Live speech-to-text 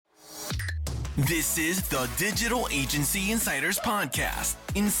This is the Digital Agency Insiders Podcast.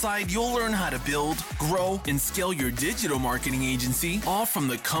 Inside, you'll learn how to build, grow, and scale your digital marketing agency, all from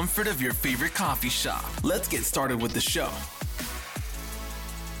the comfort of your favorite coffee shop. Let's get started with the show.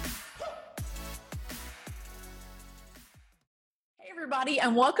 Everybody,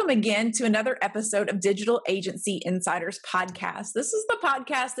 and welcome again to another episode of Digital Agency Insiders Podcast. This is the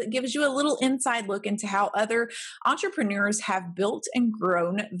podcast that gives you a little inside look into how other entrepreneurs have built and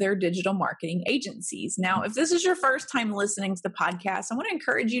grown their digital marketing agencies. Now, if this is your first time listening to the podcast, I want to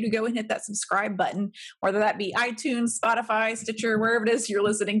encourage you to go and hit that subscribe button, whether that be iTunes, Spotify, Stitcher, wherever it is you're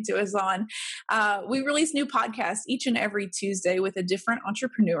listening to us on. We release new podcasts each and every Tuesday with a different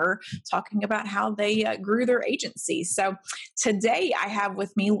entrepreneur talking about how they grew their agency. So today, I have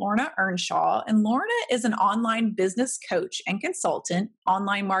with me Lorna Earnshaw, and Lorna is an online business coach and consultant,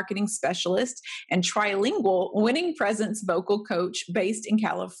 online marketing specialist, and trilingual winning presence vocal coach based in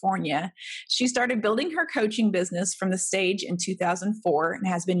California. She started building her coaching business from the stage in 2004 and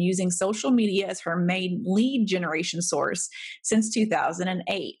has been using social media as her main lead generation source since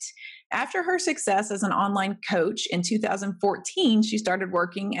 2008. After her success as an online coach in 2014, she started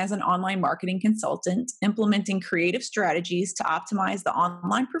working as an online marketing consultant, implementing creative strategies to optimize the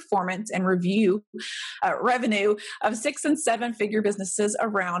online performance and revenue of 6- and 7-figure businesses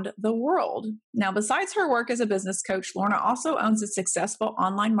around the world. Now, besides her work as a business coach, Lorna also owns a successful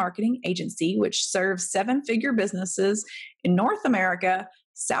online marketing agency, which serves 7-figure businesses in North America,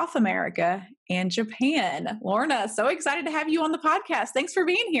 South America, and Japan. Lorna, so excited to have you on the podcast. Thanks for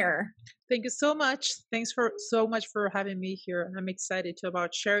being here. Thank you so much. Thanks so much for having me here. And I'm excited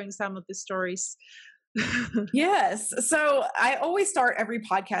about sharing some of the stories. Yes. So I always start every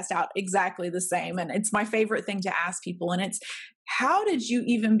podcast out exactly the same. And it's my favorite thing to ask people. And it's, how did you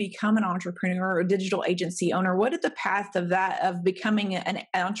even become an entrepreneur or a digital agency owner? What did the path of becoming an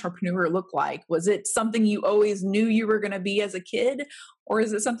entrepreneur look like? Was it something you always knew you were going to be as a kid? Or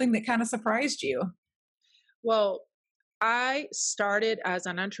is it something that kind of surprised you? Well, I started as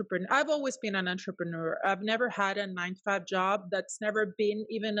an entrepreneur. I've always been an entrepreneur. I've never had a 9-to-5 job. That's never been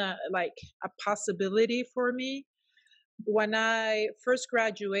even a possibility for me. When I first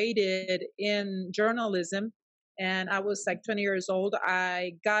graduated in journalism and I was 20 years old,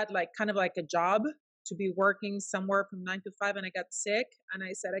 I got kind of a job to be working somewhere from 9 to 5, and I got sick and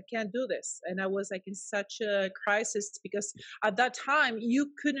I said, I can't do this. And I was in such a crisis because at that time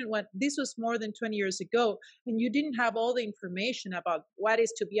this was more than 20 years ago, and you didn't have all the information about what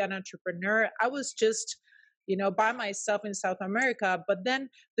is to be an entrepreneur. I was just, by myself in South America. But then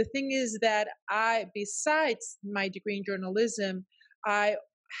the thing is that besides my degree in journalism, I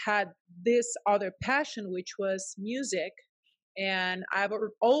had this other passion, which was music. And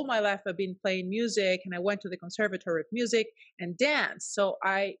all my life I've been playing music, and I went to the Conservatory of Music and dance. So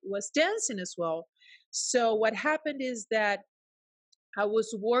I was dancing as well. So what happened is that I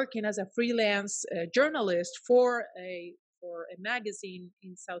was working as a freelance journalist for a magazine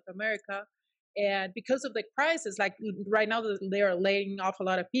in South America. And because of the crisis, right now they are laying off a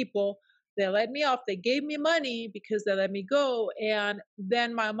lot of people. They let me off. They gave me money because they let me go. And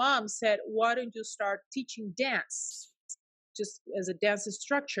then my mom said, why don't you start teaching dance? Just as a dance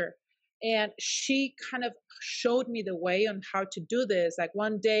instructor. And she kind of showed me the way on how to do this.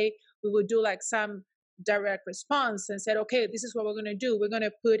 One day we would do some direct response and said, okay, this is what we're going to do. We're going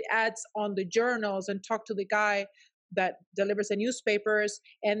to put ads on the journals and talk to the guy that delivers the newspapers.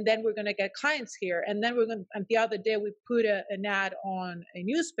 And then we're going to get clients here. And then and the other day we put an ad on a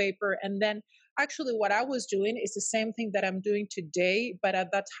newspaper. And then actually what I was doing is the same thing that I'm doing today. But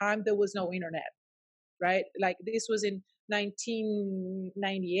at that time, there was no internet, right? This was in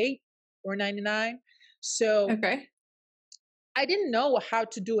 1998 or 99. So okay. I didn't know how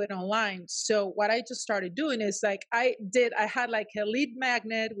to do it online. So what I just started doing is I had a lead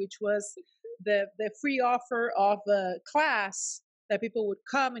magnet, which was the free offer of a class that people would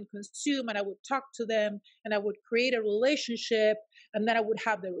come and consume, and I would talk to them and I would create a relationship, and then I would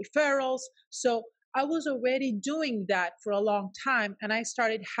have the referrals. So I was already doing that for a long time, and I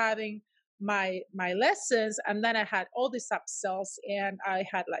started having my lessons, and then I had all these upsells, and I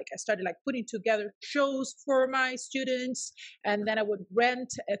started putting together shows for my students, and then I would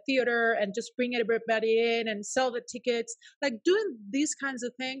rent a theater and just bring everybody in and sell the tickets, doing these kinds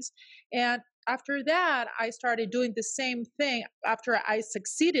of things. And after that, I started doing the same thing. After I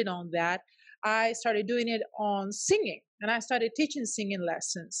succeeded on that, I started doing it on singing, and I started teaching singing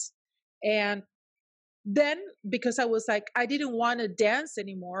lessons. And then because I was I didn't want to dance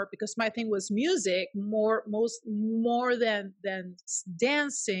anymore because my thing was music more than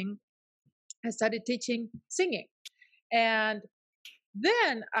dancing, I started teaching singing. And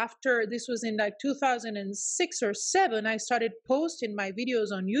Then after, this was in like 2006 or 7, I started posting my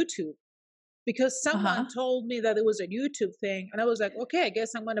videos on YouTube because someone told me that it was a YouTube thing. And I was like, okay, I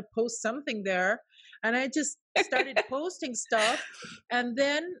guess I'm going to post something there. And I just started posting stuff. And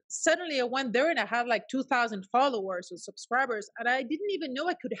then suddenly I went there and I have like 2,000 followers or subscribers. And I didn't even know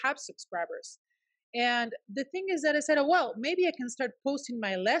I could have subscribers. And the thing is that I said, oh, well, maybe I can start posting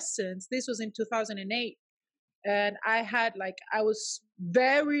my lessons. This was in 2008. And I was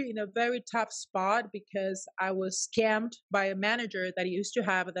in a very tough spot because I was scammed by a manager that I used to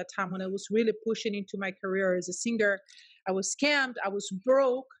have at that time when I was really pushing into my career as a singer. I was scammed, I was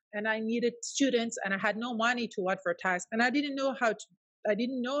broke, and I needed students, and I had no money to advertise, and I didn't know how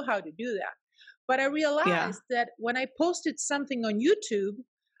to do that. But I realized that when I posted something on YouTube,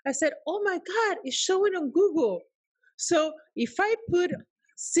 I said, oh my God, it's showing on Google. So if I put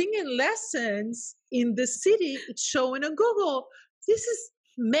singing lessons in the city, it's showing on Google. This is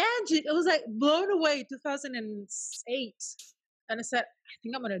magic. I was like blown away 2008. And I said, I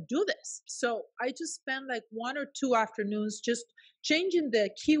think I'm going to do this. So I just spent like 1 or 2 afternoons just changing the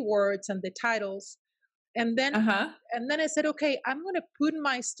keywords and the titles. And then I said, okay, I'm going to put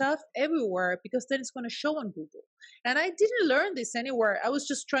my stuff everywhere because then it's going to show on Google. And I didn't learn this anywhere. I was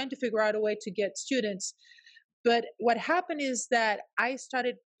just trying to figure out a way to get students. But what happened is that I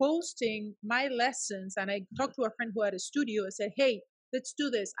started posting my lessons, and I talked to a friend who had a studio. I said, hey, let's do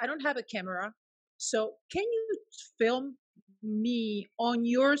this. I don't have a camera. So can you film me on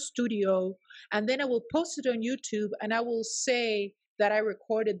your studio? And then I will post it on YouTube and I will say that I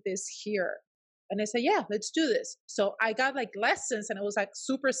recorded this here. And I said, yeah, let's do this. So I got like lessons and I was like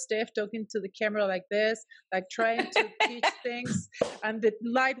super stiff talking to the camera like this, like trying to teach things. And the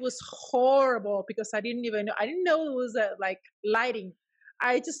light was horrible because I didn't know it was like lighting.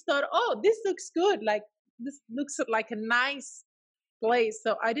 I just thought, oh, this looks good. Like this looks like a nice place.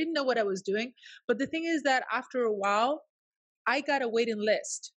 So I didn't know what I was doing. But the thing is that after a while, I got a waiting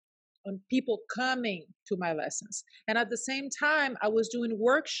list on people coming to my lessons. And at the same time, I was doing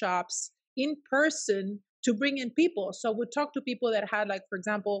workshops in person to bring in people. So I would talk to people that had, like, for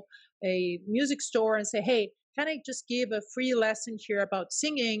example, a music store and say, hey, can I just give a free lesson here about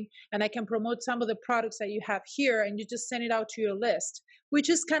singing and I can promote some of the products that you have here and you just send it out to your list, which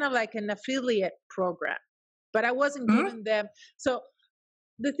is kind of like an affiliate program. But I wasn't giving them. So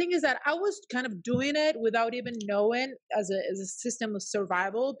the thing is that I was kind of doing it without even knowing as a system of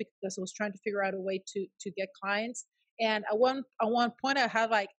survival because I was trying to figure out a way to get clients. And at one point, I had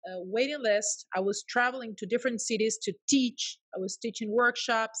like a waiting list. I was traveling to different cities to teach. I was teaching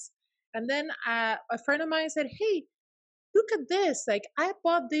workshops. And then a friend of mine said, hey, look at this. Like, I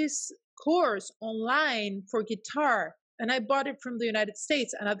bought this course online for guitar. And I bought it from the United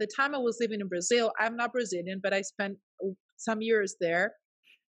States. And at the time I was living in Brazil. I'm not Brazilian, but I spent some years there.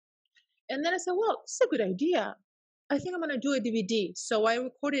 And then I said, well, this is a good idea. I think I'm going to do a DVD. So I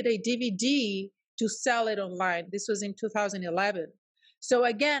recorded a DVD to sell it online. This was in 2011. So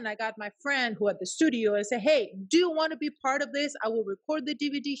again, I got my friend who had the studio and said, hey, do you want to be part of this? I will record the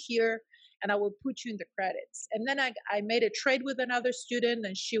DVD here and I will put you in the credits. And then I made a trade with another student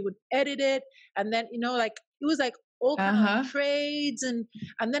and she would edit it. And then, like, it was like all kind of trades. And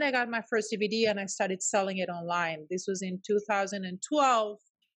then I got my first DVD and I started selling it online. This was in 2012.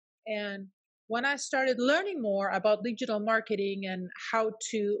 And when I started learning more about digital marketing and how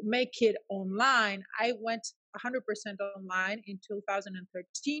to make it online, I went 100% online in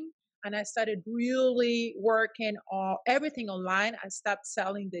 2013. And I started really working on everything online. I stopped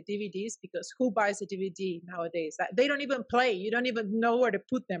selling the DVDs because who buys a DVD nowadays? They don't even play. You don't even know where to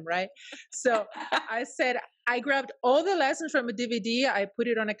put them, right? So I said, I grabbed all the lessons from a DVD. I put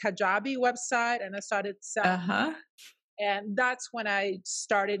it on a Kajabi website and I started selling. And that's when I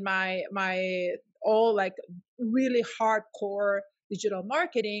started my all like really hardcore digital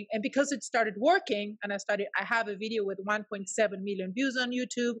marketing. And because it started working and I have a video with 1.7 million views on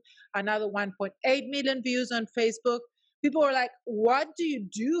YouTube, another 1.8 million views on Facebook. People were like, what do you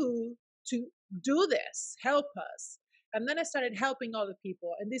do to do this? Help us. And then I started helping other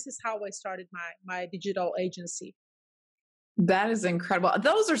people. And this is how I started my digital agency. That is incredible.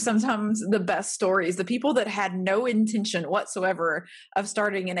 Those are sometimes the best stories. The people that had no intention whatsoever of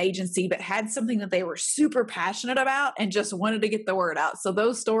starting an agency, but had something that they were super passionate about and just wanted to get the word out. So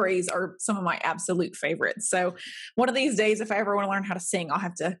those stories are some of my absolute favorites. So one of these days, if I ever want to learn how to sing, I'll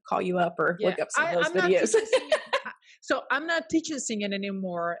have to call you up or look up some of those videos. So I'm not teaching singing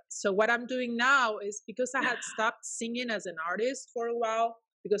anymore. So what I'm doing now is because I had stopped singing as an artist for a while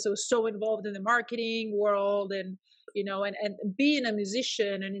because I was so involved in the marketing world and being a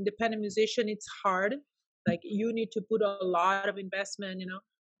musician, an independent musician, it's hard. Like you need to put a lot of investment, you know.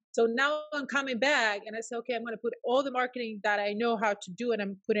 So now I'm coming back and I say, okay, I'm going to put all the marketing that I know how to do and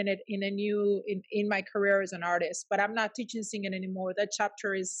I'm putting it in in my career as an artist, but I'm not teaching singing anymore. That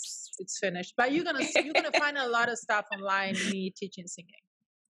chapter it's finished, but you're going to find a lot of stuff online, me teaching singing.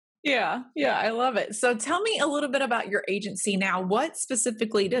 Yeah, yeah, I love it. So tell me a little bit about your agency now. What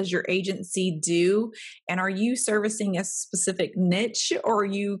specifically does your agency do? And are you servicing a specific niche or are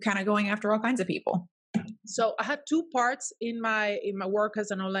you kind of going after all kinds of people? So I have two parts in my work as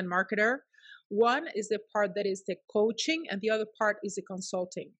an online marketer. One is the part that is the coaching and the other part is the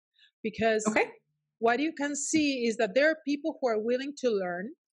consulting. Because Okay. what you can see is that there are people who are willing to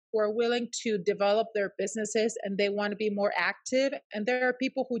learn, who are willing to develop their businesses and they want to be more active, and there are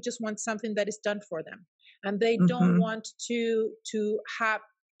people who just want something that is done for them and they don't Mm-hmm. want to have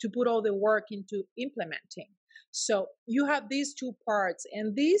to put all the work into implementing. So you have these two parts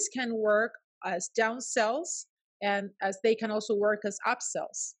and these can work as downsells and as they can also work as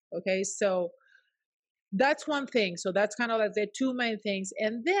upsells. Okay, so that's one thing. So that's kind of like the two main things.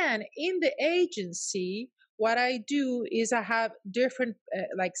 And then in the agency, what I do is I have different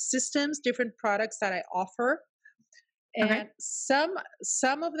like systems, different products that I offer, Okay. and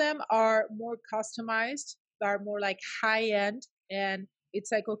some of them are more customized, are more like high end, and it's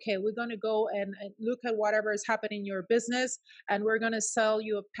like, okay, we're going to go and look at whatever is happening in your business and we're going to sell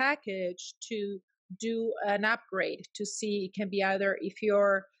you a package to do an upgrade to see. It can be either if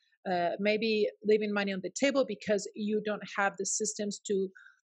you're maybe leaving money on the table because you don't have the systems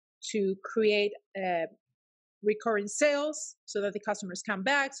to create recurring sales so that the customers come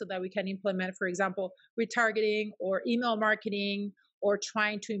back, so that we can implement, for example, retargeting or email marketing or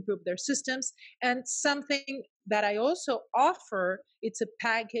trying to improve their systems. And something that I also offer, it's a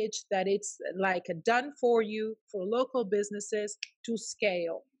package that it's like a done for you for local businesses to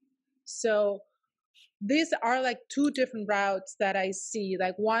scale. So these are like two different routes that I see.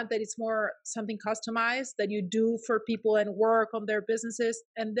 Like one that is more something customized that you do for people and work on their businesses.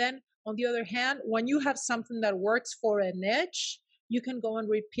 And then on the other hand, when you have something that works for a niche, you can go and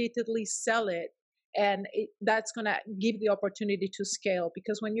repeatedly sell it. And that's going to give the opportunity to scale,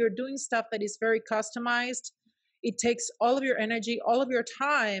 because when you're doing stuff that is very customized, it takes all of your energy, all of your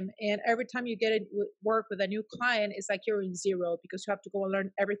time. And every time you get it work with a new client, it's like you're in zero because you have to go and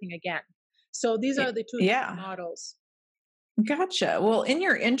learn everything again. So these are the two different Yeah. models. Gotcha. Well, in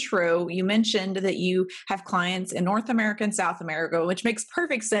your intro, you mentioned that you have clients in North America and South America, which makes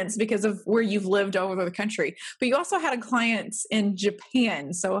perfect sense because of where you've lived all over the country. But you also had clients in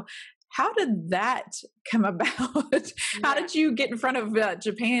Japan. So, how did that come about? How Yeah. did you get in front of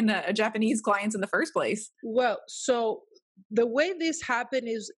Japanese clients in the first place? Well, so the way this happened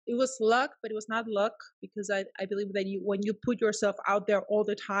is it was luck, but it was not luck, because I believe that when you put yourself out there all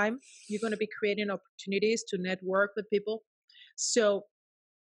the time, you're going to be creating opportunities to network with people. So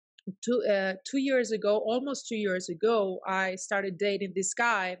 2 years ago, almost 2 years ago, I started dating this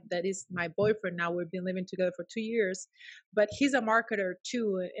guy that is my boyfriend now. We've been living together for 2 years, but he's a marketer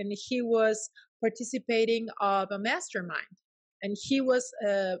too, and he was participating of a mastermind, and he was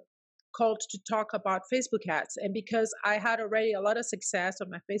called to talk about Facebook ads. And because I had already a lot of success on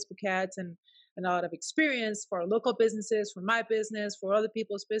my Facebook ads and a lot of experience for local businesses, for my business, for other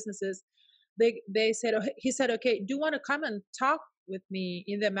people's businesses, they said, he said, okay, do you want to come and talk with me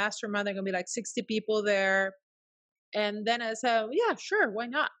in the mastermind? There are gonna be like 60 people there. And then I said, yeah, sure, why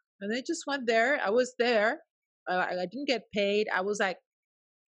not? And they just went there. I was there. I didn't get paid. I was like,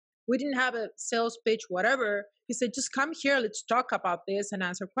 we didn't have a sales pitch, whatever. He said, just come here, let's talk about this and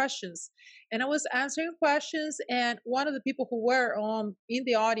answer questions. And I was answering questions, and one of the people who were in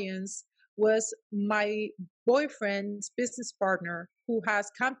the audience was my boyfriend's business partner, who has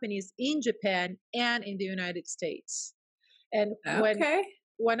companies in Japan and in the United States. And Okay.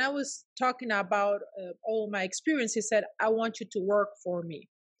 when I was talking about all my experience, he said, I want you to work for me.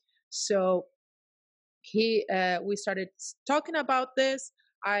 So we started talking about this.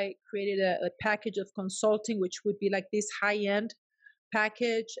 I created a package of consulting, which would be like this high-end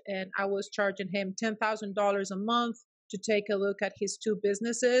package, and I was charging him $10,000 a month to take a look at his two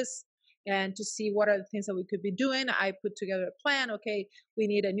businesses and to see what are the things that we could be doing. I put together a plan. Okay, we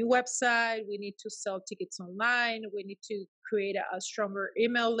need a new website. We need to sell tickets online. We need to create a stronger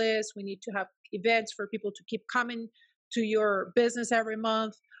email list. We need to have events for people to keep coming to your business every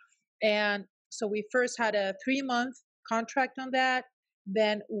month. And so we first had a 3-month contract on that.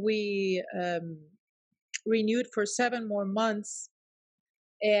 Then we renewed for 7 more months.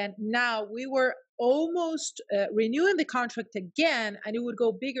 And now we were almost renewing the contract again, and it would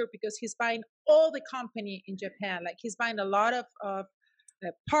go bigger because he's buying all the company in Japan. Like he's buying a lot of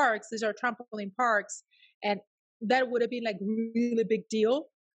parks. These are trampoline parks. And that would have been like really big deal,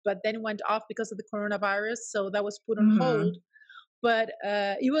 but then it went off because of the coronavirus. So that was put on hold. But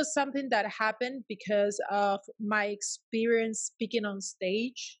it was something that happened because of my experience speaking on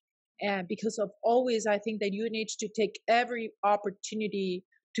stage, and because of always, I think that you need to take every opportunity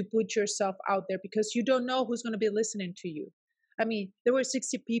to put yourself out there, because you don't know who's going to be listening to you. I mean, there were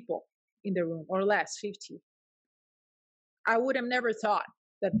 60 people in the room, or less, 50. I would have never thought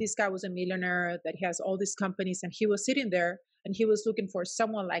that this guy was a millionaire, that he has all these companies, and he was sitting there and he was looking for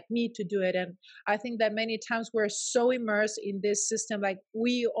someone like me to do it. And I think that many times we're so immersed in this system, like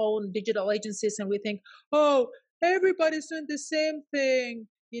we own digital agencies and we think, oh, everybody's doing the same thing.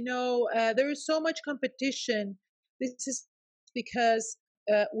 There is so much competition. This is because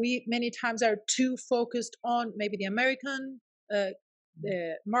we many times are too focused on maybe the American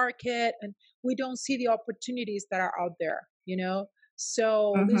the market, and we don't see the opportunities that are out there.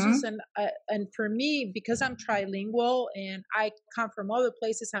 So this is and for me, because I'm trilingual and I come from other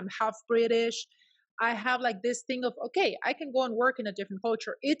places, I'm half British. I have like this thing of, okay, I can go and work in a different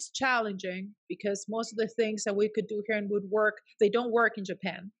culture. It's challenging because most of the things that we could do here and would work, they don't work in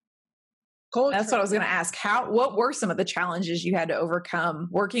Japan. That's what I was going to ask. What were some of the challenges you had to overcome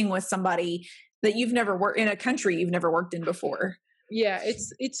working with somebody that you've never worked in, a country you've never worked in before? Yeah,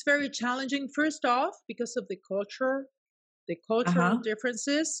 it's very challenging. First off, because of the cultural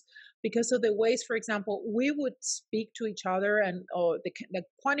differences, because of the ways, for example, we would speak to each other, and the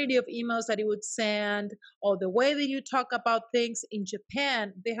quantity of emails that he would send, or the way that you talk about things. In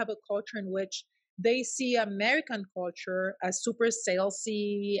Japan, they have a culture in which they see American culture as super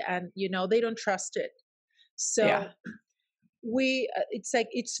salesy, and they don't trust it. So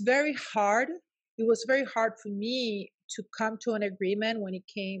it's very hard. It was very hard for me to come to an agreement when it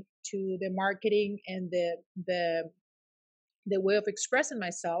came to the marketing and the way of expressing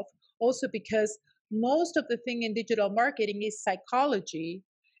myself. Also because most of the thing in digital marketing is psychology,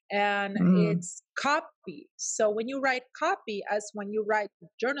 and it's copy. So when you write copy, as when you write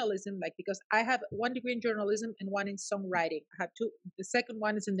journalism, like, because I have 1 degree in journalism and 1 in songwriting. I have 2. The second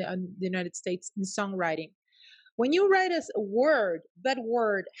one is in the United States in songwriting. When you write a word, that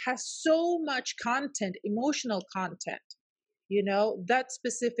word has so much content, emotional content, that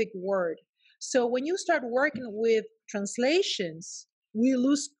specific word. So when you start working with translations,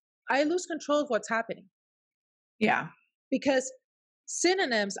 I lose control of what's happening. Yeah. Because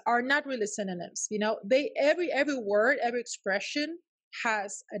synonyms are not really synonyms. Every word, every expression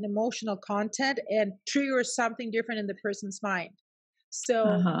has an emotional content and triggers something different in the person's mind.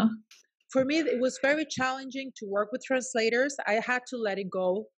 So for me, it was very challenging to work with translators. I had to let it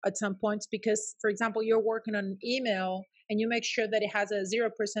go at some points because, for example, you're working on an email and you make sure that it has a 0%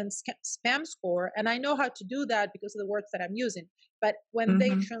 spam score. And I know how to do that because of the words that I'm using. But when they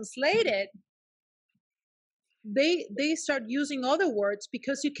translate it, they start using other words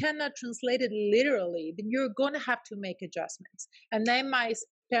because you cannot translate it literally. Then you're going to have to make adjustments. And then my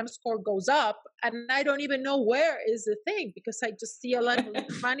spam score goes up and I don't even know where is the thing, because I just see a lot of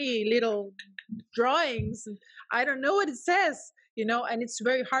funny little drawings and I don't know what it says, and it's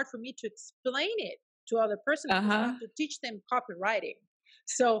very hard for me to explain it to other person because I have to teach them copywriting.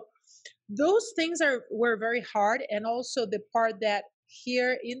 So those things were very hard. And also the part that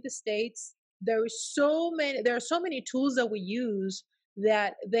here in the States, there are so many tools that we use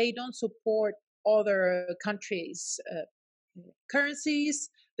that they don't support other countries' currencies.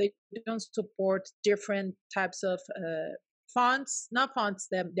 They don't support different types of fonts, not fonts,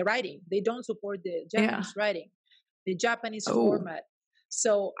 the writing. They don't support the Japanese writing, the Japanese format.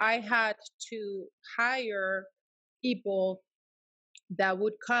 So I had to hire people that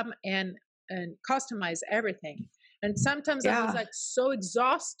would come and customize everything. And sometimes I was like so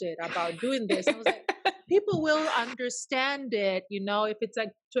exhausted about doing this. I was like, people will understand it, if it's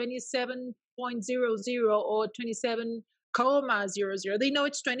like 27.00 or 27,00, they know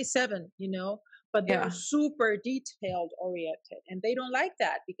it's 27, but they're super detailed oriented and they don't like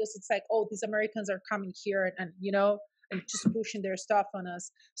that because it's like, oh, these Americans are coming here and just pushing their stuff on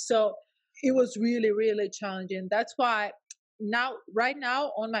us. So it was really, really challenging. That's why right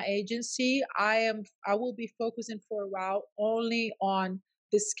now on my agency, I will be focusing for a while only on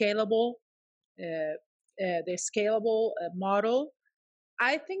the scalable model.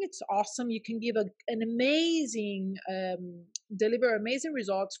 I think it's awesome. You can give an amazing deliver amazing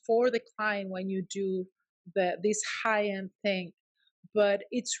results for the client when you do this high-end thing, but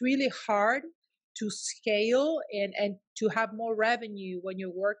it's really hard to scale and to have more revenue when you're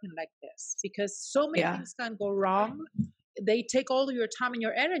working like this, because so many things can go wrong. They take all of your time and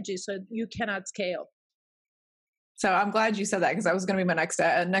your energy, so you cannot scale. So I'm glad you said that, because that was going to be my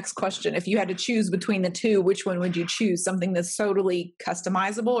next question. If you had to choose between the two, which one would you choose? Something that's totally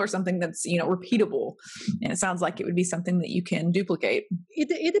customizable or something that's, repeatable? And it sounds like it would be something that you can duplicate.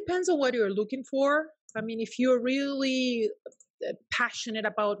 It depends on what you're looking for. I mean, if you're really passionate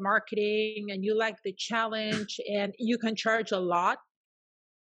about marketing and you like the challenge and you can charge a lot,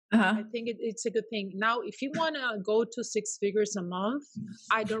 I think it's a good thing. Now, if you want to go to 6 figures a month,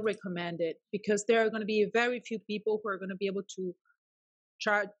 I don't recommend it, because there are going to be very few people who are going to be able to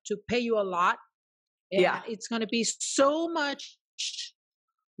charge to pay you a lot. And it's going to be so much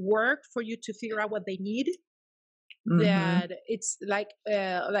work for you to figure out what they need, that it's like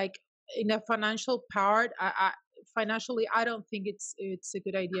in a financial part, financially, I don't think it's a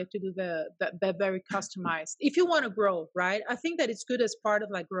good idea to do the very customized. If you want to grow, right? I think that it's good as part of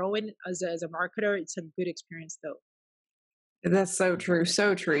like growing as a marketer. It's a good experience though. That's so true.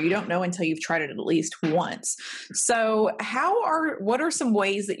 So true. You don't know until you've tried it at least once. So what are some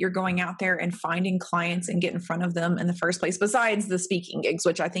ways that you're going out there and finding clients and get in front of them in the first place, besides the speaking gigs,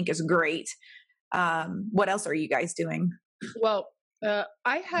 which I think is great? What else are you guys doing? Well,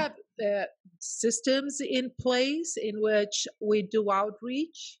 I have systems in place in which we do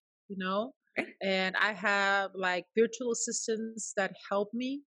outreach, and I have like virtual assistants that help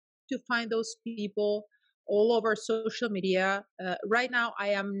me to find those people all over social media. Right now, I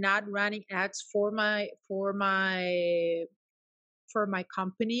am not running ads for my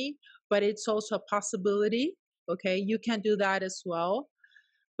company, but it's also a possibility. Okay, you can do that as well.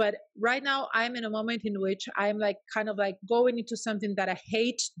 But right now I'm in a moment in which I'm like kind of like going into something that I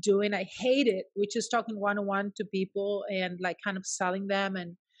hate doing. I hate it, which is talking one-on-one to people and like kind of selling them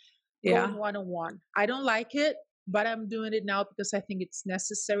and going one-on-one. I don't like it, but I'm doing it now because I think it's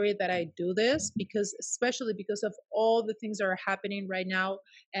necessary that I do this, because especially because of all the things that are happening right now,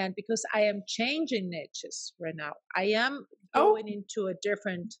 and because I am changing niches right now. I am going into a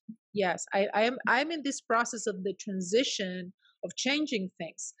different, I'm in this process of the transition of changing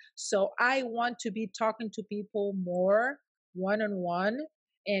things. So I want to be talking to people more one-on-one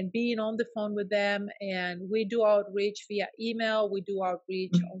and being on the phone with them. And we do outreach via email. We do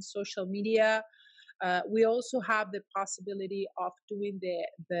outreach on social media. We also have the possibility of doing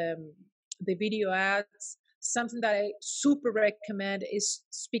the video ads. Something that I super recommend is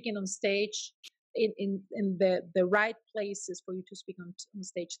speaking on stage in the right places for you to speak on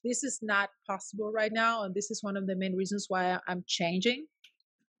stage. This is not possible right now, and this is one of the main reasons why I'm changing.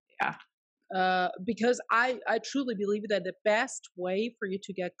 Because I truly believe that the best way for you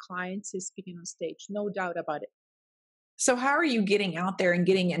to get clients is speaking on stage, no doubt about it. So how are you getting out there and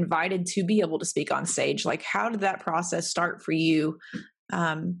getting invited to be able to speak on stage? Like, how did that process start for you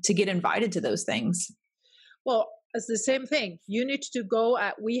to get invited to those things? Well, it's the same thing. You need to go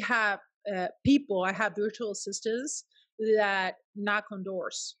we have people, I have virtual assistants that knock on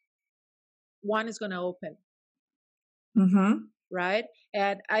doors. One is going to open. Right?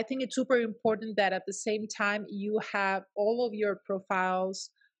 And I think it's super important that at the same time you have all of your profiles,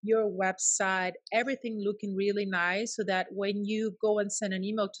 your website, everything looking really nice, so that when you go and send an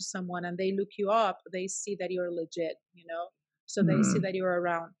email to someone and they look you up, they see that you're legit, so they see that you're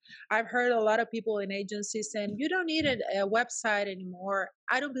around. I've heard a lot of people in agencies saying, you don't need a website anymore.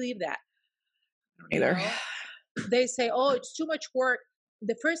 I don't believe that. I don't either. They say, oh, it's too much work.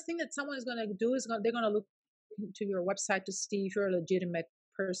 The first thing that someone is going to do is they're going to look to your website to see if you're a legitimate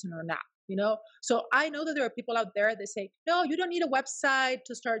person or not, So I know that there are people out there that say, no, you don't need a website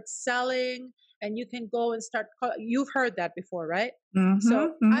to start selling, and you can go and start. You've heard that before, right?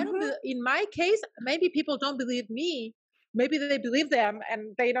 So I don't. In my case, maybe people don't believe me. Maybe they believe them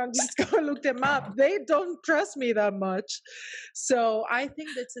and they don't just go and look them up. They don't trust me that much. So I think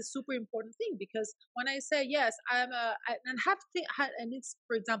that's a super important thing, because when I say, yes, and it's,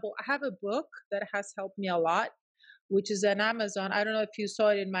 for example, I have a book that has helped me a lot, which is on Amazon. I don't know if you saw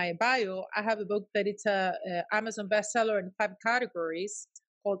it in my bio. I have a book that it's a Amazon bestseller in 5 categories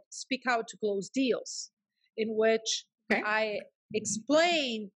called Speak Out to Close Deals, in which I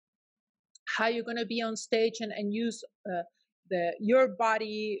explain how you're going to be on stage and use your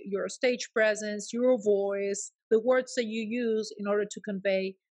body, your stage presence, your voice, the words that you use in order to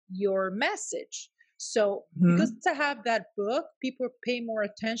convey your message. So because I have that book, people pay more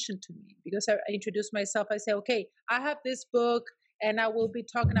attention to me, because I introduce myself. I say, okay, I have this book and I will be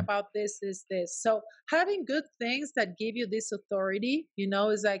talking about this. So having good things that give you this authority,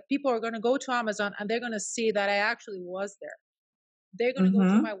 is like people are going to go to Amazon and they're going to see that I actually was there. They're going to go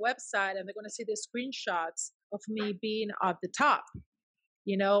to my website and they're going to see the screenshots of me being at the top,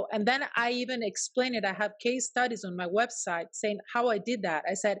 and then I even explain it. I have case studies on my website saying how I did that.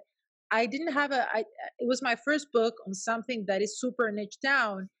 I said, I didn't have it was my first book on something that is super niche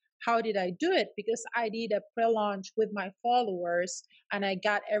down. How did I do it? Because I did a pre-launch with my followers and I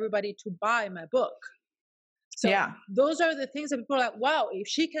got everybody to buy my book. So yeah, those are the things that people are like, wow, if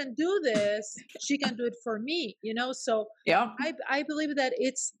she can do this, she can do it for me, you know? So yeah, I believe that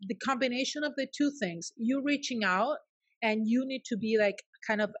it's the combination of the two things. You reaching out and you need to be like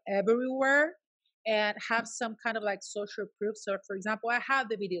kind of everywhere and have some kind of like social proof. So for example, I have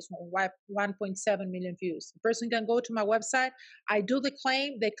the videos on 1.7 million views. The person can go to my website. I do the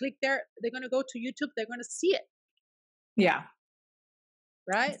claim. They click there. They're going to go to YouTube. They're going to see it. yeah.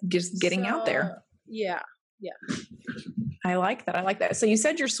 Right. Just getting out there. Yeah. Yeah. I like that. I like that. So you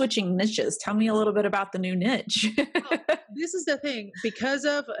said you're switching niches. Tell me a little bit about the new niche. This is the thing, because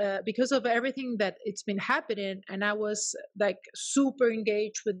of everything that it's been happening, and I was like super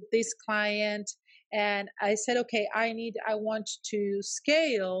engaged with this client, and I said, okay, I want to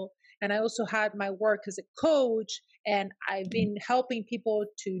scale, and I also had my work as a coach, and I've been helping people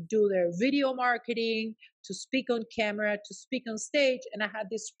to do their video marketing, to speak on camera, to speak on stage, and I had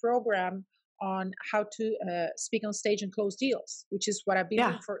this program on how to speak on stage and close deals, which is what I've been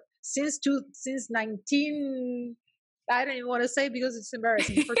doing for since 19. I don't even want to say because it's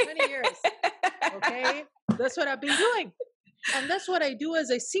embarrassing. For 20 years, okay, that's what I've been doing, and that's what I do as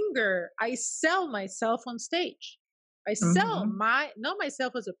a singer. I sell myself on stage. I sell not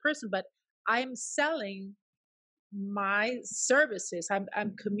myself as a person, but I'm selling my services.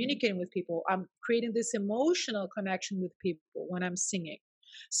 I'm communicating with people. I'm creating this emotional connection with people when I'm singing.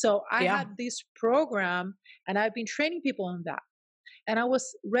 So I had this program and I've been training people on that. And I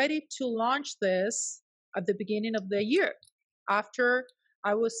was ready to launch this at the beginning of the year after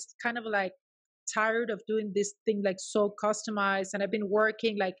I was kind of like tired of doing this thing like so customized. And I've been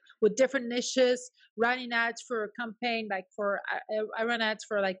working like with different niches, running ads for a campaign, like I run ads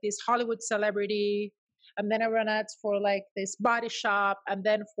for like this Hollywood celebrity. And then I run ads for like this body shop, and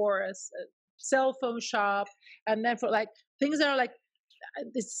then for a cell phone shop, and then for like things that are like,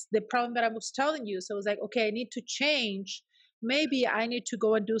 this the problem that I was telling you. So I was like, okay, I need to change. Maybe I need to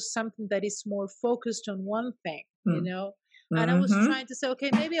go and do something that is more focused on one thing, you know? And I was trying to say, okay,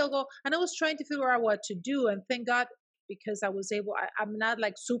 maybe I'll go. And I was trying to figure out what to do. And thank God, because I was able, I'm not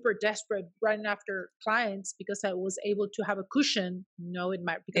like super desperate running after clients, because I was able to have a cushion, you know,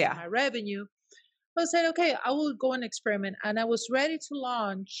 because of my revenue. I said, okay, I will go and experiment. And I was ready to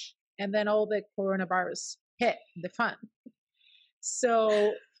launch. And then all the coronavirus hit the fan.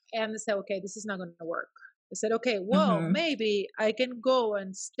 So, and I said, okay, this is not going to work. I said, okay, well, maybe I can go,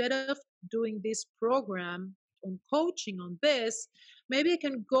 instead of doing this program on coaching on this, maybe I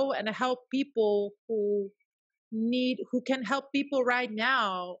can go and help people who can help people right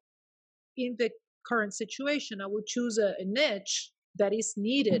now in the current situation. I would choose a niche that is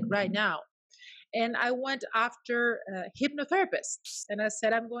needed right now. And I went after hypnotherapists, and I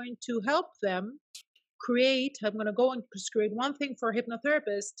said, I'm going to help them I'm going to go and create one thing for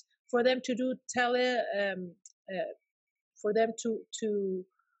hypnotherapists, for them to do for them to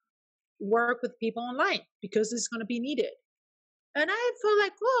work with people online, because it's going to be needed. And I feel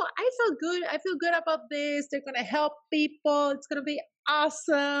like, oh, I feel good. I feel good about this. They're going to help people. It's going to be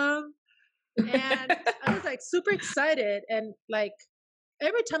awesome. And I was like super excited. And like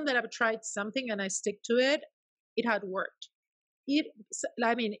every time that I've tried something and I stick to it, it had worked.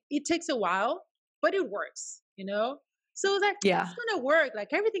 It takes a while, but it works, you know? So like, it's going to work. Like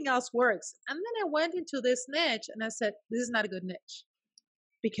everything else works. And then I went into this niche and I said, this is not a good niche,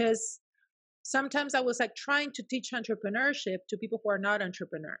 because sometimes I was like trying to teach entrepreneurship to people who are not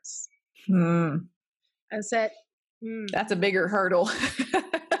entrepreneurs, and said, that's a bigger hurdle.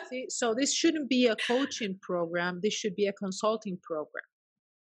 See, so this shouldn't be a coaching program. This should be a consulting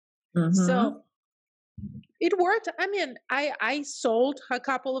program. So it worked. I mean, I sold a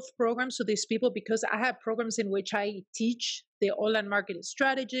couple of programs to these people, because I have programs in which I teach the online marketing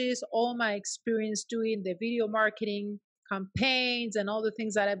strategies, all my experience doing the video marketing campaigns and all the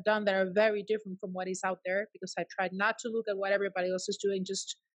things that I've done that are very different from what is out there, because I tried not to look at what everybody else is doing,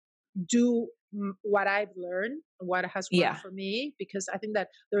 just do what I've learned, what has worked for me, because I think that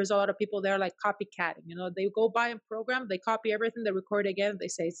there's a lot of people there like copycatting, you know, they go buy a program, they copy everything, they record again, they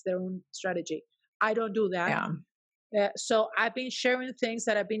say it's their own strategy. I don't do that. So I've been sharing things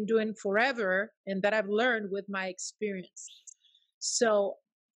that I've been doing forever and that I've learned with my experience. So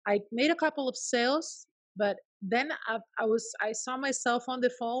I made a couple of sales, but then I saw myself on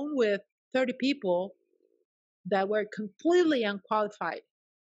the phone with 30 people that were completely unqualified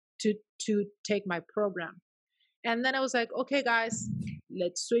to take my program. And then I was like, okay, guys,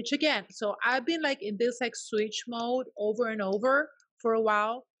 let's switch again. So I've been like in this like switch mode over and over for a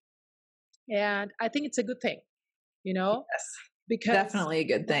while. And I think it's a good thing, you know, Yes, because definitely a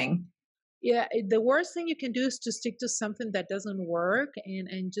good thing. yeah, the worst thing you can do is to stick to something that doesn't work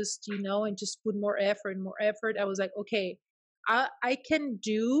and just, you know, and just put more effort and more effort. I was like, okay, I can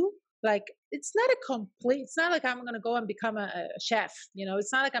do like, it's not a complete, it's not like I'm going to go and become a chef, you know,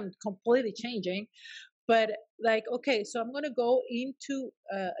 it's not like I'm completely changing, but like, okay, so I'm going to go into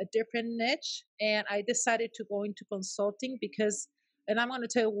a different niche. And I decided to go into consulting because, and I'm going to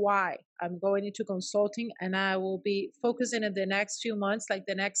tell you why I'm going into consulting. And I will be focusing in the next few months, like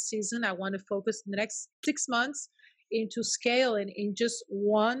the next season. I want to focus in the next 6 months into scaling in just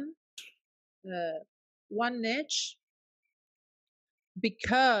one niche,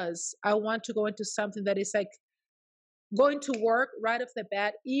 because I want to go into something that is like going to work right off the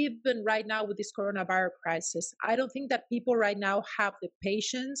bat. Even right now with this coronavirus crisis, I don't think that people right now have the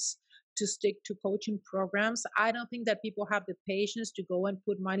patience to stick to coaching programs. I don't think that people have the patience to go and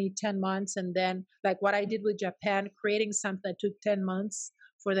put money 10 months and then, like what I did with Japan, creating something that took 10 months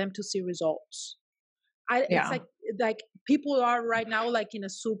for them to see results. It's Yeah. like people are right now like in a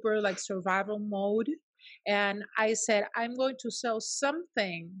super like survival mode. And I said, I'm going to sell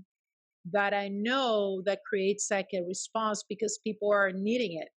something that I know that creates like a response because people are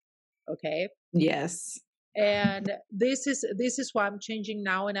needing it. Okay. Yes. And this is why I'm changing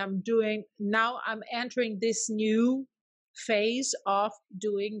now. And I'm entering this new phase of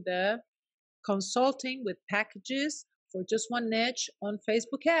doing the consulting with packages for just one niche on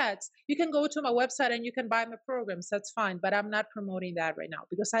Facebook ads. You can go to my website and you can buy my programs. That's fine. But I'm not promoting that right now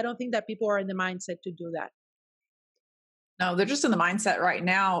because I don't think that people are in the mindset to do that. No, they're just in the mindset right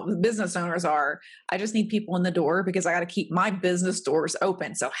now. The business owners are, I just need people in the door because I got to keep my business doors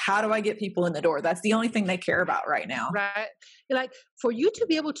open. So how do I get people in the door? That's the only thing they care about right now. Right. Like for you to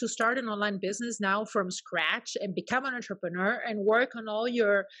be able to start an online business now from scratch and become an entrepreneur and work on all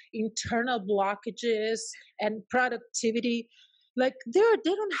your internal blockages and productivity, like they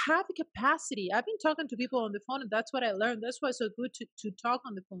don't have the capacity. I've been talking to people on the phone and that's what I learned. That's why it's so good to talk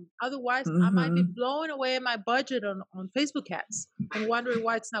on the phone. Otherwise, I might be Mm-hmm. blowing away my budget on Facebook ads and wondering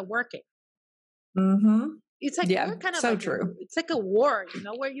why it's not working. Mm-hmm. It's like Yeah, we're kind of so like true. it's like a war, you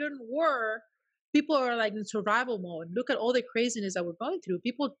know, where you're in war, people are like in survival mode. Look at all the craziness that we're going through.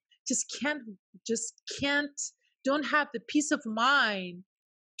 People just can't don't have the peace of mind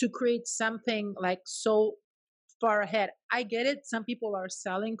to create something like so far ahead. I get it. Some people are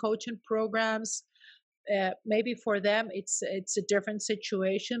selling coaching programs. Maybe for them it's a different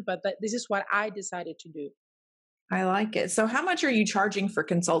situation, but this is what I decided to do. I like it. So how much are you charging for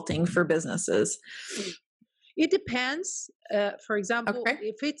consulting for businesses? It depends. For example, Okay.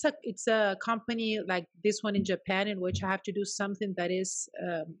 if it's a company like this one in Japan, in which I have to do something that is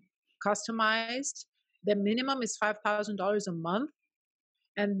customized, the minimum is $5,000 a month,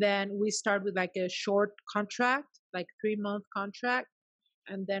 and then we start with like a short contract, like 3-month contract,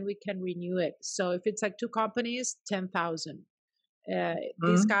 and then we can renew it. So if it's like two companies, 10,000. This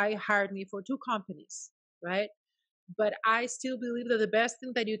Mm-hmm. guy hired me for two companies, right? But I still believe that the best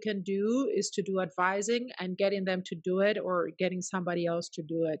thing that you can do is to do advising and getting them to do it or getting somebody else to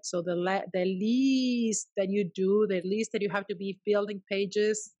do it. So the least that you do, the least that you have to be building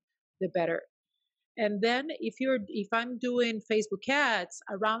pages, the better. And then if I'm doing Facebook ads,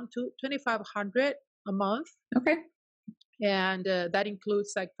 around 2,500 a month, Okay. and that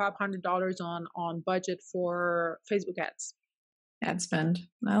includes like $500 on budget for Facebook ads. Ad spend.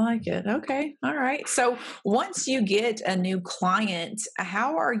 I like it. Okay. All right. So once you get a new client,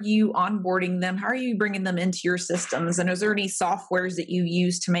 how are you onboarding them? How are you bringing them into your systems? And is there any softwares that you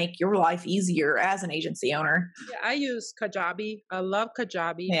use to make your life easier as an agency owner? Yeah, I use Kajabi. I love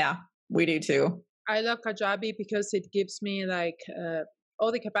Kajabi. Yeah, we do too. I love Kajabi because it gives me like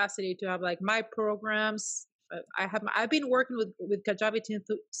all the capacity to have like my programs. I've been working with Kajabi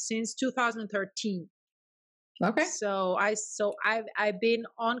since 2013. Okay. So I've been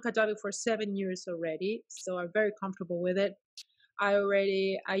on Kajabi for 7 years already. So I'm very comfortable with it. I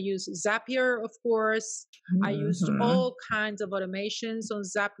use Zapier, of course. I used Mm-hmm. all kinds of automations on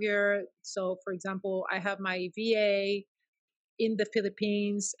Zapier. So for example, I have my VA in the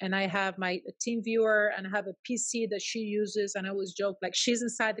Philippines, and I have my team viewer, and I have a PC that she uses, and I always joke like she's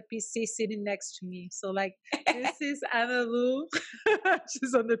inside the PC sitting next to me. So like this is Anna Lu.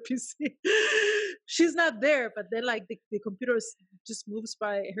 She's on the PC. She's not there, but then like the computer just moves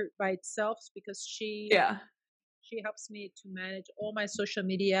by itself because Yeah. she helps me to manage all my social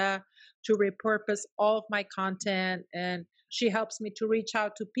media, to repurpose all of my content, and she helps me to reach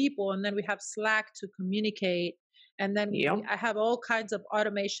out to people. And then we have Slack to communicate. And then Yep. I have all kinds of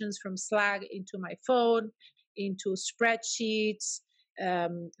automations from Slack into my phone, into spreadsheets,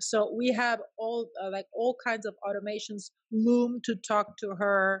 So we have all kinds of automations, Loom to talk to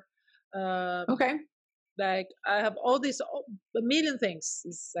her. Okay. Like I have a million things.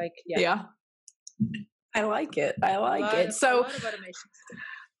 It's like, yeah, Yeah. I like it. I like it. a So, lot of automations.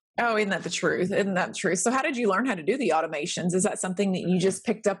 oh, isn't that the truth? Isn't that the truth? So how did you learn how to do the automations? Is that something that you just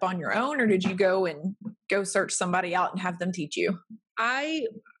picked up on your own, or did you go search somebody out and have them teach you? I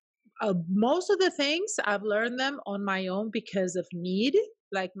Most of the things I've learned them on my own because of need.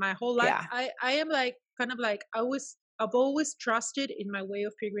 Like my whole life, Yeah. I am like kind of like I've always trusted in my way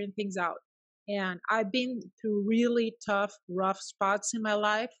of figuring things out, and I've been through really tough, rough spots in my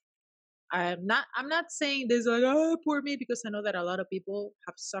life. I'm not saying this like, oh, poor me, because I know that a lot of people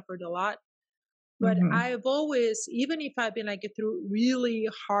have suffered a lot. But Mm-hmm. I've always, even if I've been like through really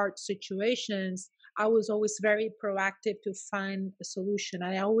hard situations, I was always very proactive to find a solution.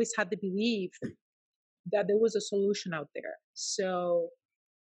 I always had the belief that there was a solution out there. So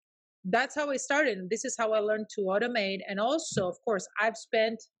that's how I started. And this is how I learned to automate. And also, of course, I've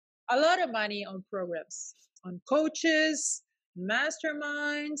spent a lot of money on programs, on coaches,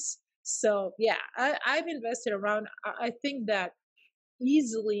 masterminds. So yeah, I've invested around, I think that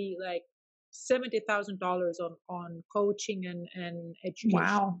easily like $70,000 on coaching and education,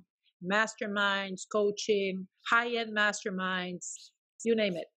 Wow. masterminds, coaching, high-end masterminds, you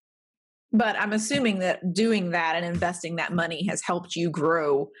name it. But I'm assuming that doing that and investing that money has helped you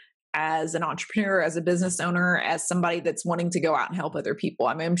grow as an entrepreneur, as a business owner, as somebody that's wanting to go out and help other people.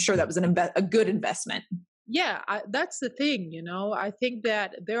 I mean, I'm sure that was a good investment. Yeah, that's the thing, I think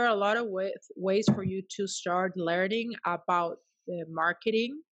that there are a lot of ways for you to start learning about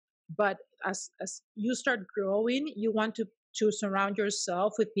marketing, but as you start growing, you want to surround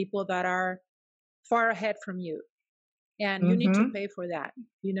yourself with people that are far ahead from you, and you need to Mm-hmm. pay for that.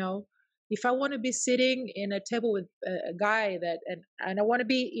 If I want to be sitting in a table with a guy and I want to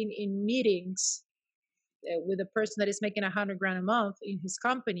be in meetings with a person that is making $100,000 a month in his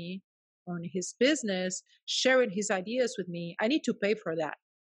company, on his business, sharing his ideas with me, I need to pay for that.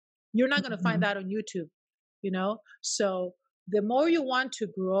 You're not going to find that on YouTube. So the more you want to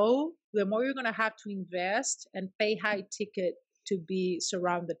grow, the more you're going to have to invest and pay high ticket to be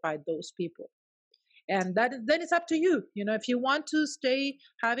surrounded by those people. And then it's up to you. If you want to stay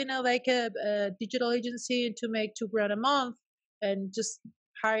having a digital agency and to make $2,000 a month and just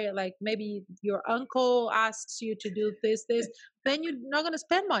hire, like, maybe your uncle asks you to do this, then you're not going to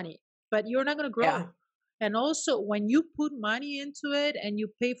spend money, but you're not going to grow. Yeah. And also, when you put money into it and you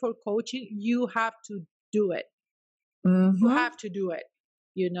pay for coaching, you have to do it. Mm-hmm. You have to do it.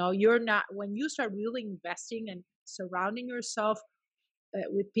 You're not, when you start really investing and surrounding yourself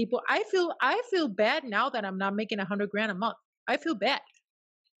with people, I feel bad now that I'm not making $100,000 a month. I feel bad,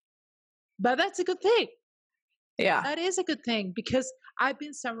 but that's a good thing. Yeah. That is a good thing, because I've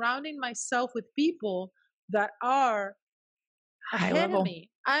been surrounding myself with people that are High ahead level. of me.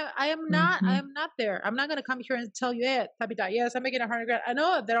 I am not. I am not there. I'm not going to come here and tell you, yeah, Tabitha, yes, I'm making $100,000. I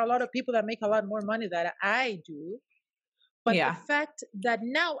know there are a lot of people that make a lot more money than I do, but the fact that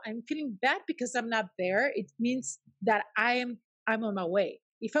now I'm feeling bad because I'm not there, it means that I'm on my way.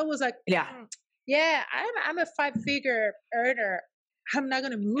 If I was like, yeah, I'm a 5-figure earner, I'm not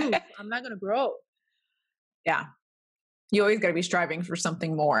going to move. I'm not going to grow. Yeah. You always got to be striving for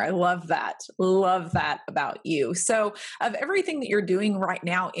something more. I love that. Love that about you. So, of everything that you're doing right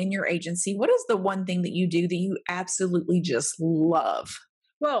now in your agency, what is the one thing that you do that you absolutely just love?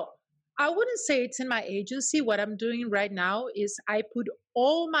 Well, I wouldn't say it's in my agency. What I'm doing right now is I put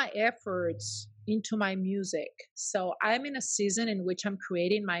all my efforts into my music. So I'm in a season in which I'm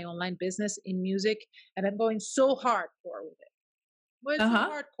creating my online business in music, and I'm going so hardcore with it. Well, it's so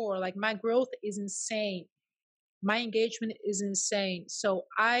hardcore. Like, my growth is insane. My engagement is insane. So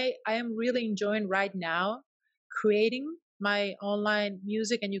I am really enjoying right now creating my online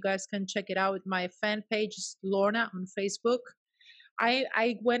music, and you guys can check it out. My fan page is Lorna on Facebook.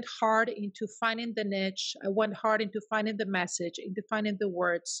 I went hard into finding the niche. I went hard into finding the message, into finding the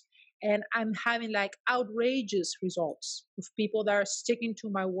words. And I'm having like outrageous results of people that are sticking to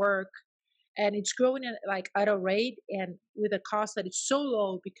my work. And it's growing at a rate and with a cost that is so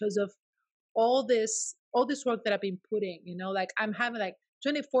low because of all this work that I've been putting. Like, I'm having like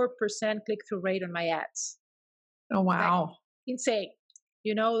 24% click-through rate on my ads. Oh, wow. Like, insane.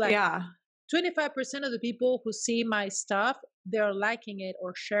 25% of the people who see my stuff, they're liking it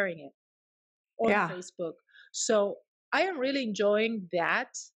or sharing it on Facebook. So I am really enjoying that,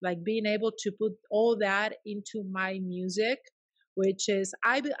 like being able to put all that into my music, which is,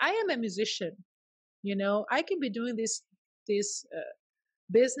 I am a musician. I can be doing this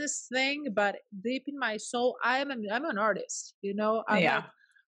business thing, but deep in my soul, I'm an artist. I'm Yeah. like,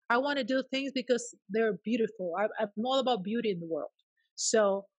 I want to do things because they're beautiful. I'm all about beauty in the world.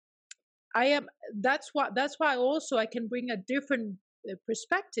 So I am. That's why also I can bring a different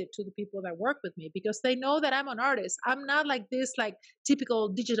perspective to the people that work with me, because they know that I'm an artist. I'm not like this like typical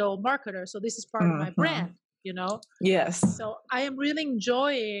digital marketer. So this is part of my brand. Yes. So I am really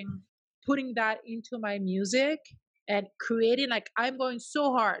enjoying putting that into my music and creating, like, I'm going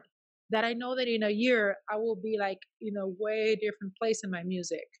so hard that I know that in a year I will be like in a way different place in my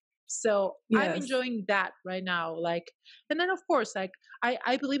music. So I'm Yes. enjoying that right now. Like, and then of course, like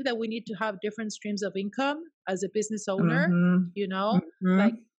I believe that we need to have different streams of income as a business owner,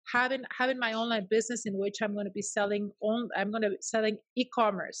 like having my online business in which I'm going to be I'm going to be selling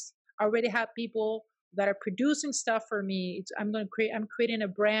e-commerce. I already have people that are producing stuff for me. I'm creating a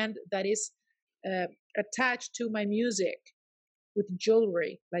brand that is attached to my music with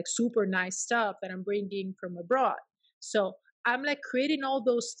jewelry, like super nice stuff that I'm bringing from abroad. So I'm like creating all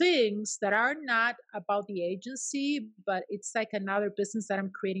those things that are not about the agency, but it's like another business that I'm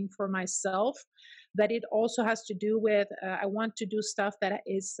creating for myself. That it also has to do with, I want to do stuff that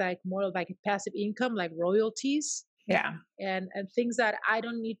is like more like a passive income, like royalties. Yeah. And things that I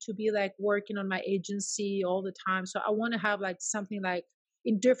don't need to be like working on my agency all the time. So I want to have like something like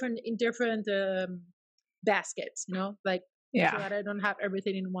in different baskets, like, Yeah. so that I don't have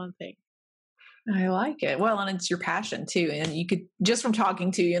everything in one thing. I like it. Well, and it's your passion too. And you could, just from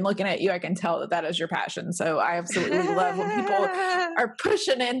talking to you and looking at you, I can tell that is your passion. So I absolutely love when people are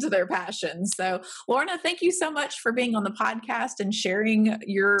pushing into their passion. So Lorna, thank you so much for being on the podcast and sharing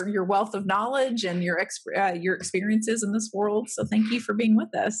your wealth of knowledge and your experiences in this world. So thank you for being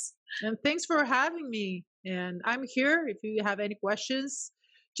with us. And thanks for having me. And I'm here. If you have any questions,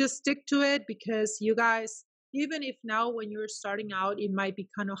 just stick to it, because you guys, even if now when you're starting out, it might be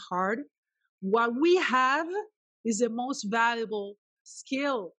kind of hard. What we have is the most valuable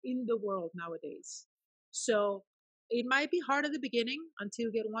skill in the world nowadays. So it might be hard at the beginning until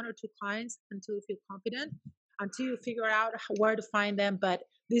you get 1 or 2 clients, until you feel confident, until you figure out where to find them. But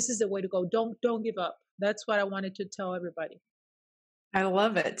this is the way to go. Don't give up. That's what I wanted to tell everybody. I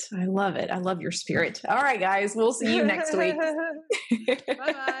love it. I love it. I love your spirit. All right, guys. We'll see you next week.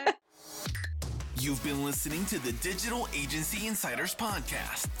 Bye-bye. You've been listening to the Digital Agency Insiders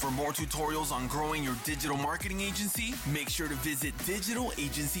Podcast. For more tutorials on growing your digital marketing agency, make sure to visit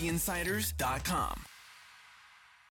digitalagencyinsiders.com.